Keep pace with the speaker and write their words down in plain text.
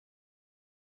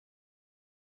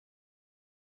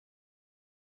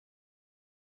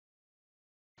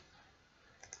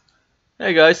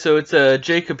Hey guys, so it's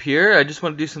Jacob here. I just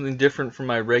want to do something different from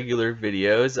my regular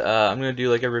videos. I'm going to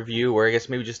do like a review, or I guess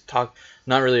maybe just talk,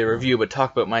 not really a review, but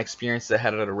talk about my experience I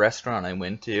had at a restaurant I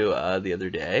went to the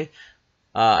other day.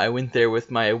 I went there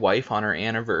with my wife on our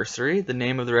anniversary. The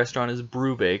name of the restaurant is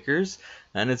Brewbakers,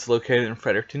 and it's located in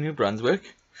Fredericton, New Brunswick.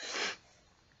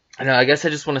 And I guess I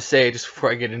just want to say, just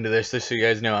before I get into this, just so you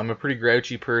guys know, I'm a pretty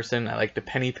grouchy person. I like to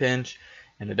penny pinch,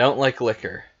 and I don't like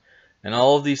liquor. And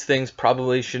all of these things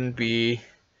probably shouldn't be,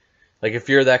 like, if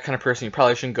you're that kind of person, you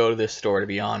probably shouldn't go to this store, to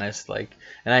be honest. Like,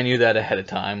 and I knew that ahead of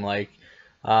time. Like,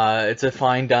 it's a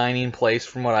fine dining place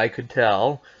from what I could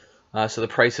tell. So the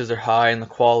prices are high and the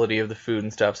quality of the food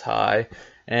and stuff's high.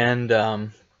 And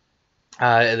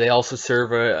they also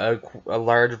serve a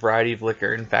large variety of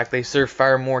liquor. In fact, they serve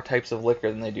far more types of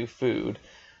liquor than they do food.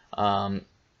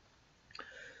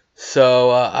 So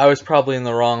I was probably in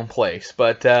the wrong place,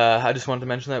 but I just wanted to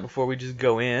mention that before we just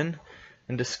go in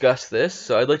and discuss this.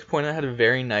 So I'd like to point out it had a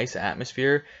very nice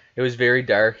atmosphere. It was very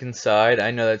dark inside. I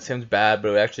know that sounds bad, but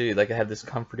it actually, like, I had this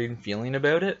comforting feeling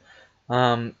about it.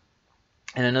 And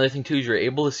another thing too is you're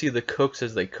able to see the cooks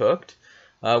as they cooked,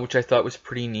 which I thought was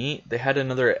pretty neat. They had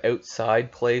another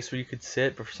outside place where you could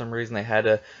sit, but for some reason they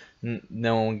had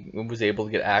no one was able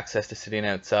to get access to sitting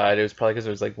outside. It was probably because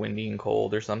it was like windy and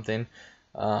cold or something.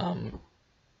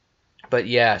 But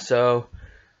yeah, so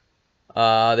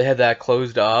they had that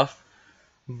closed off.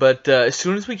 But as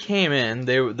soon as we came in,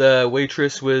 the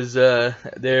waitress was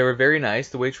they were very nice.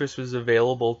 The waitress was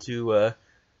available to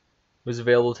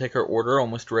take our order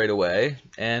almost right away.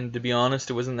 And to be honest,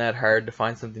 it wasn't that hard to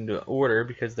find something to order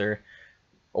because their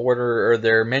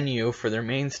menu for their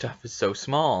main stuff is so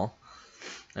small.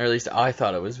 Or at least I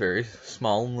thought it was very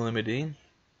small and limiting.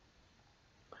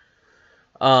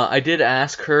 I did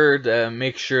ask her to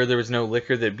make sure there was no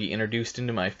liquor that'd be introduced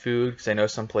into my food, because I know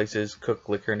some places cook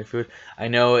liquor into food. I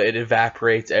know it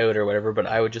evaporates out or whatever, but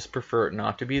I would just prefer it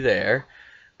not to be there.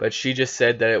 But she just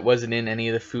said that it wasn't in any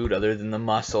of the food other than the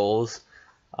mussels,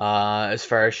 as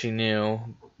far as she knew.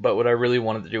 But what I really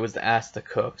wanted to do was to ask the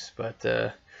cooks, but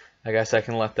I guess I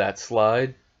can let that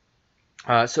slide.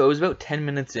 So it was about 10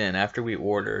 minutes in after we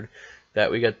ordered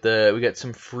that we got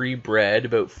some free bread,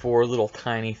 about 4 little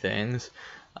tiny things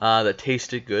that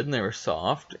tasted good and they were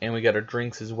soft, and we got our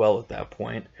drinks as well at that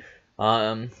point.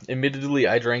 Admittedly,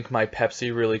 I drank my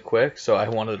Pepsi really quick, so I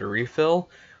wanted a refill,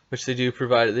 which they did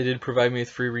provide me with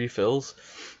free refills.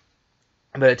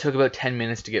 But it took about 10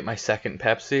 minutes to get my second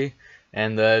Pepsi,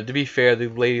 and to be fair, the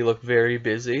lady looked very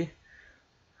busy.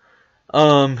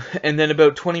 And then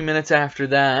about 20 minutes after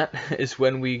that is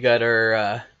when we got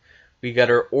our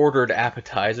ordered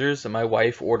appetizers. My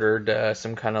wife ordered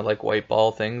some kind of like white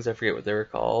ball things. I forget what they were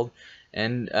called.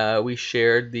 And we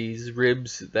shared these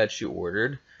ribs that she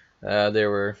ordered.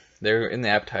 They're in the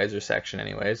appetizer section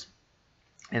anyways.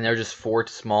 And they're just 4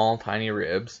 small, tiny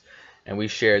ribs. And we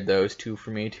shared those, 2 for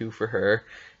me, 2 for her.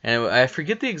 And I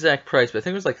forget the exact price, but I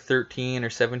think it was like $13 or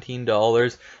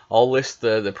 $17. I'll list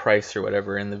the price or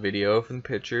whatever in the video from the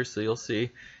picture, so you'll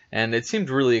see. And it seemed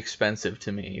really expensive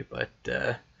to me, but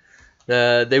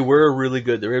they were really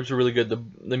good. The ribs were really good.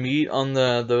 The meat on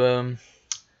the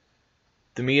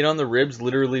meat on the ribs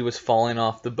literally was falling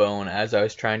off the bone as I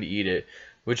was trying to eat it,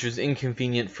 which was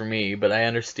inconvenient for me, but I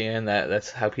understand that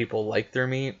that's how people like their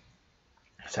meat.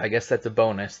 So I guess that's a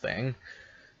bonus thing.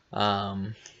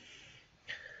 So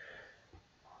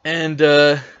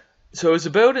it was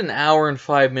about an hour and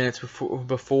 5 minutes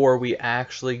before we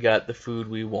actually got the food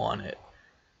we wanted,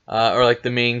 or like the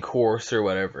main course or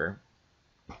whatever.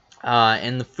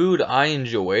 And the food I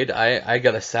enjoyed, I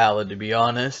got a salad, to be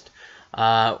honest,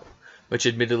 which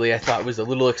admittedly I thought was a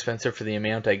little expensive for the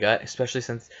amount I got, especially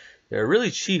since they're really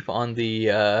cheap on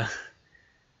the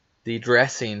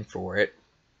dressing for it.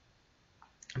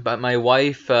 But my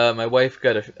wife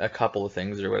got a couple of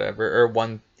things or whatever, or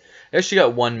one. She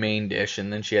got one main dish,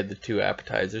 and then she had the 2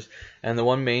 appetizers. And the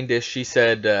one main dish, she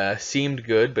said, seemed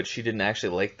good, but she didn't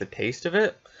actually like the taste of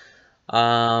it.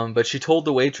 But she told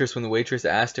the waitress, when the waitress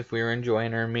asked if we were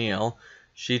enjoying our meal,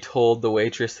 she told the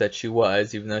waitress that she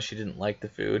was, even though she didn't like the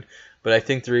food. But I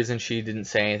think the reason she didn't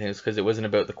say anything was because it wasn't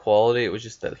about the quality, it was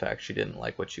just the fact she didn't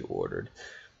like what she ordered.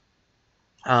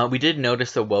 We did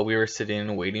notice that while we were sitting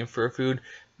and waiting for food,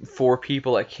 4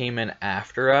 people that came in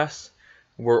after us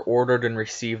were ordered and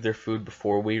received their food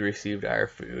before we received our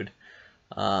food.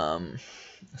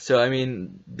 So I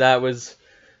mean,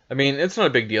 it's not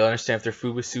a big deal. I understand if their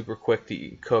food was super quick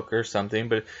to cook or something,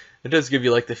 but it does give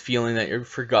you like the feeling that you're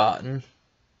forgotten.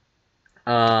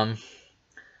 And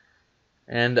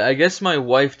I guess my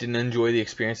wife didn't enjoy the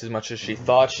experience as much as she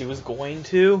thought she was going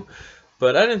to,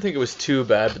 but I didn't think it was too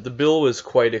bad. But the bill was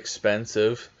quite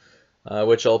expensive.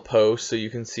 which I'll post so you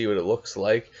can see what it looks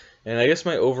like. And I guess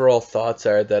my overall thoughts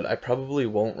are that I probably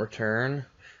won't return,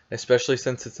 especially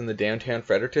since it's in the downtown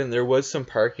Fredericton. There was some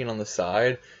parking on the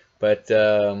side, but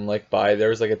there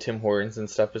was like a Tim Hortons and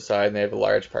stuff beside, and they have a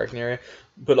large parking area.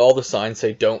 But all the signs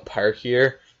say don't park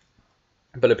here.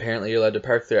 But apparently you're allowed to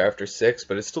park there after 6,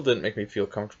 but it still didn't make me feel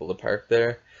comfortable to park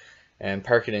there. And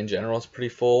parking in general is pretty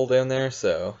full down there,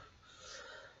 so...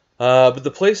 but the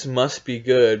place must be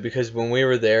good, because when we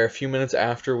were there, a few minutes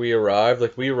after we arrived,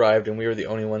 like we arrived and we were the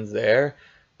only ones there,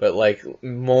 but like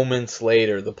moments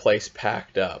later the place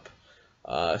packed up.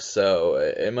 So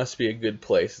it must be a good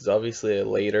place. It's obviously a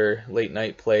late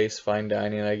night place, fine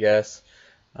dining, I guess.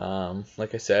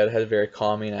 Like I said, it had a very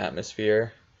calming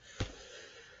atmosphere.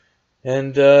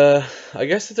 And I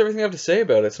guess that's everything I have to say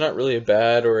about it. It's not really a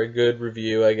bad or a good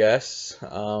review, I guess.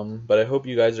 But I hope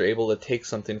you guys are able to take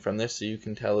something from this so you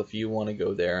can tell if you want to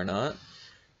go there or not.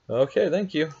 Okay,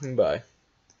 thank you. Bye.